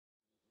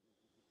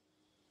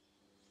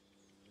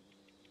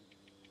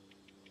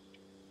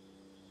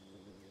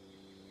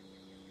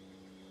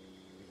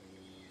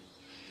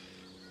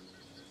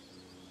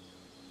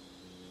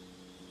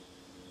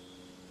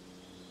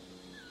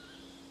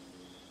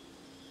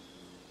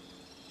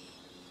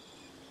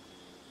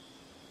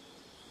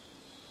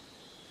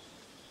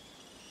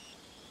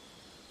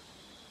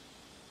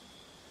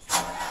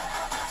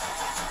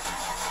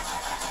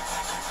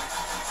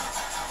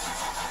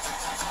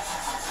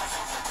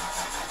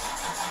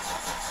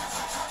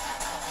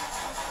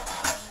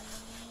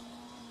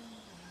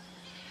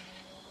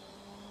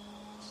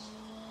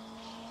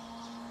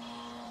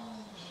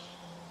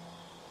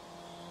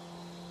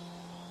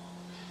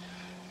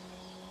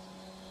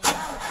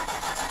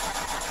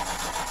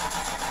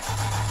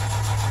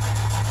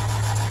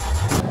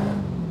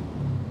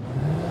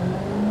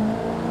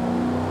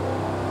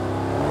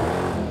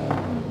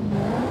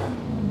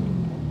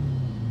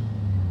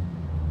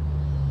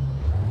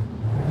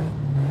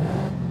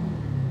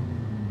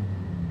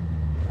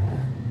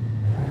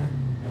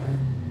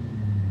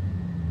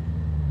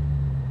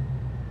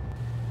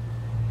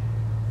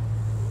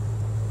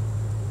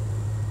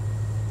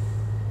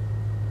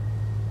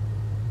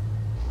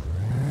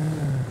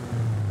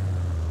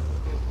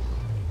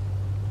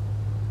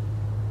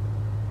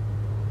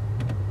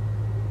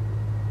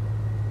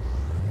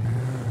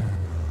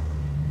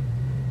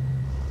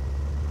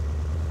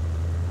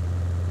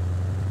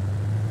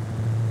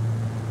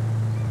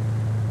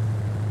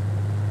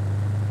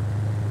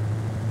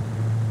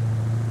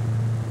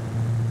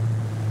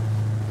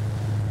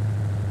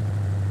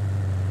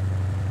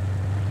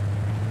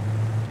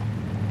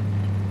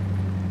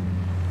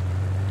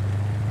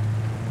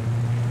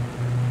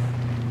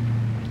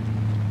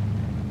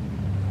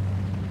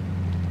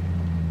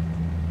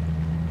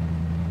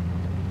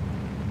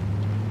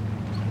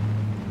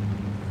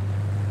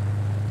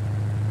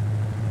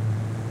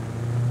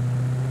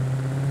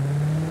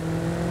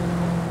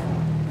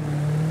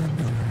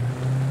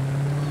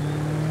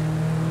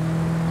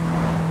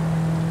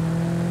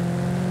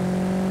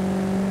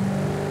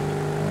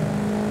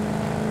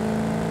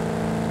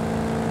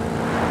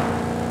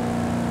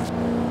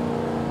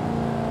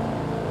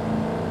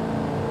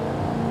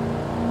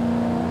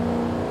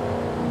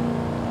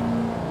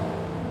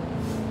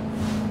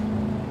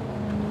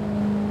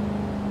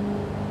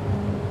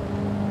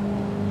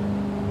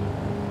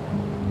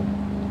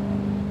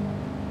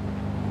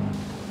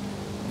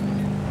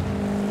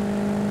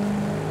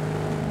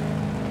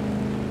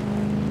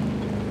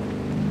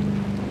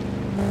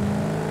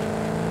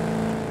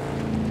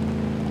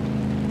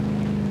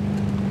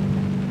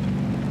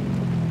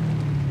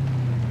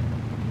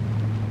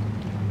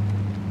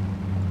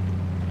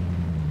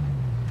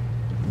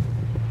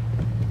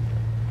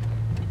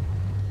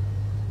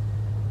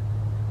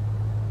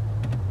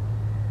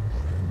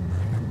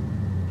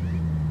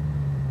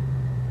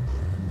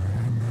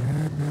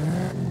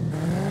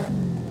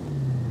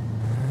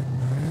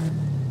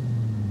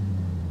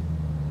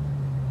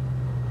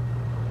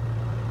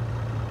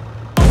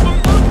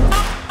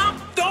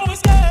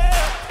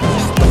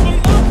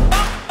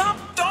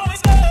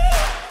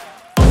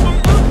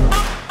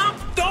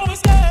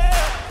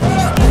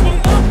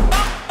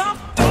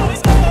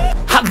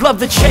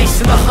the chase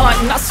and the hunt,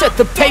 and I set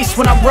the pace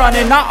when I'm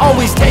running. I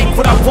always take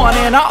what I want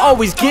and I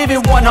always give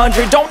it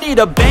 100. Don't need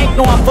a bank,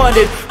 no I'm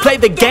funded. Play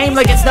the game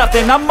like it's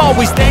nothing. I'm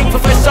always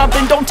thankful for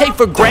something. Don't take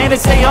for granted,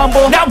 stay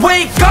humble. Now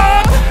wake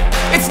up!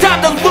 It's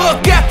time to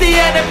look at the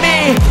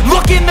enemy.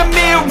 Look in the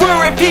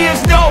mirror if he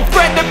is no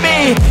friend to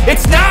me.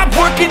 It's not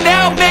working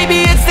out,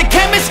 maybe it's the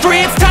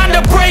chemistry. It's time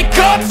to break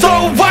up so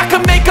I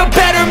can make a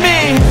better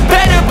me.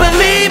 Better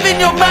believe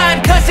in your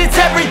mind, cause it's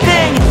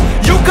everything.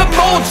 You can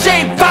mold,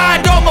 shape,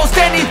 find almost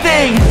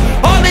anything.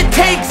 All it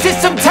takes is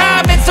some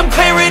time and some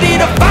clarity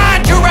to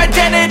find your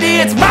identity.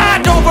 It's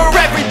mind over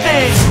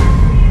everything.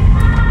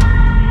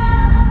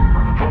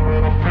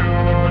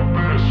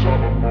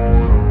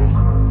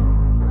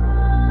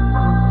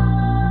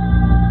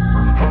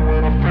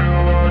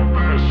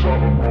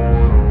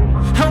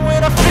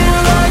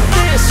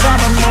 I'm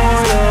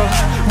immortal.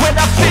 When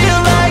I feel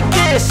like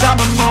this, I'm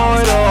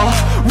immortal.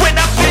 When